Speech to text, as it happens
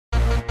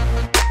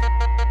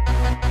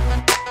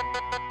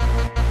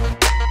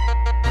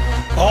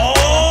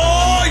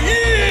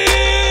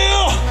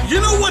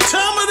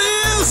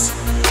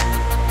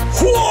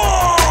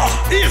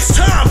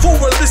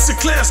Alyssa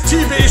Class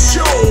TV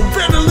show.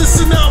 Better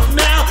listen up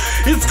now,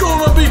 it's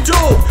gonna be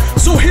dope.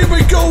 So here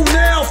we go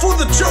now for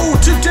the show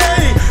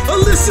today.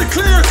 Alyssa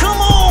Claire,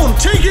 come on,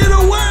 take it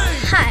away.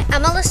 Hi,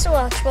 I'm Alyssa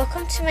Welch.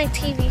 Welcome to my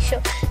TV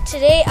show.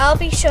 Today I'll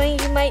be showing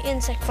you my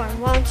insect farm.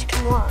 Why don't you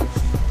come along?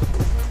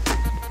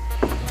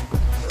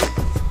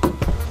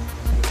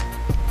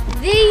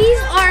 These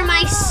are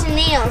my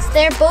snails.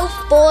 They're both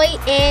boy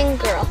and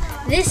girl.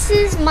 This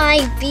is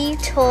my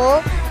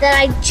beetle that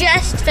I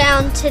just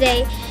found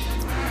today.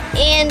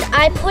 And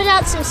I put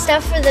out some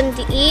stuff for them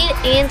to eat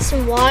and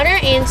some water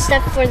and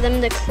stuff for them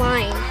to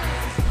climb.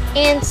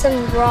 And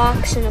some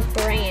rocks and a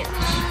branch.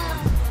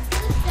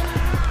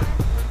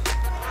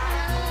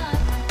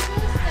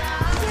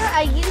 Here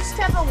I used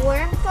to have a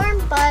worm farm,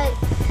 but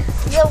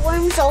the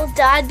worms all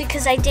died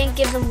because I didn't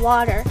give them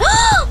water.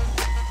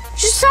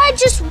 Josiah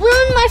just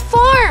ruined my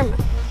farm.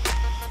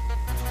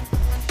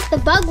 The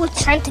bug was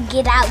trying to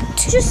get out.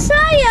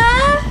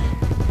 Josiah!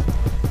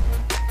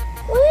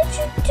 What did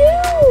you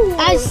do?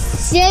 I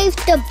saved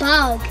the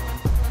bug.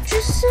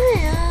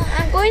 Josiah,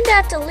 I'm going to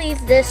have to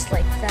leave this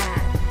like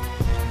that.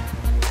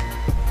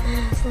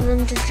 For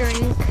them to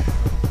drink.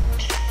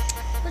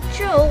 But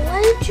Joe,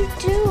 what did you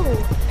do?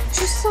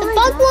 Josiah. The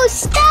bug was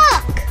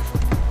stuck.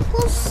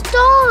 Well,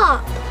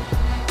 stop.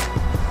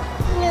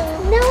 No.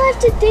 Now I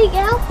have to dig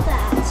out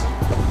that.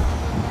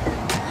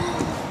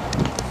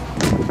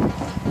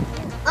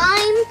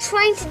 I'm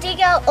trying to dig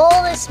out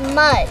all this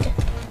mud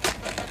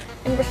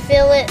and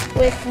refill it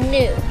with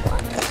new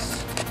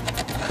ones.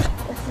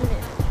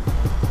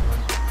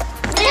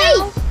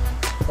 Now,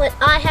 what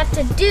I have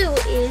to do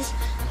is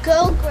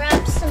go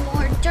grab some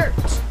more dirt.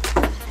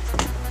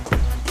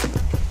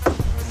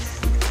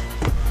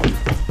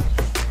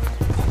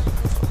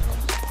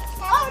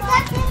 Oh,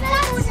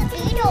 that was a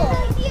beetle.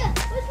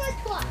 Where's my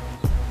clock?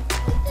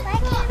 Why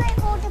can't I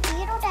hold the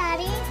beetle,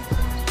 Daddy?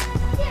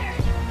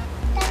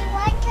 Daddy,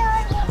 why can't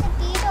I hold the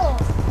beetle?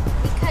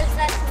 Because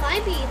that's my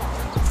beetle.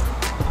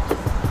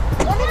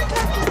 What am I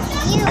talking to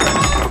you?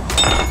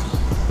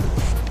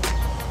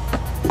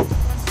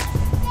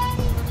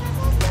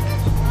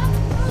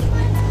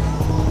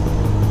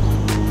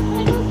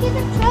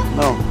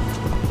 No.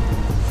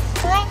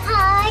 Flying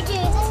high to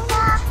the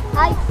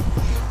sky.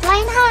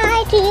 Flying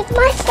high to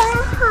my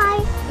sky.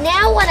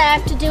 Now what I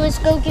have to do is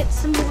go get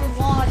some more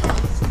water.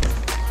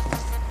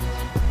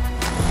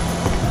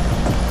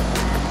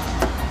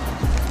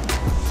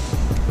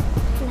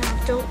 Now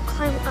don't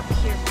climb up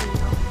here,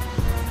 beetle.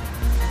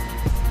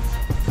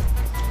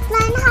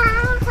 Flying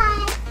high,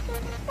 high,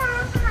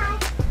 high.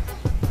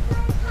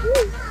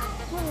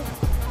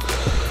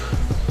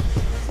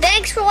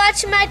 Thanks for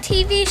watching my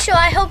TV show.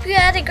 I hope you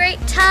had a great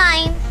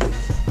time.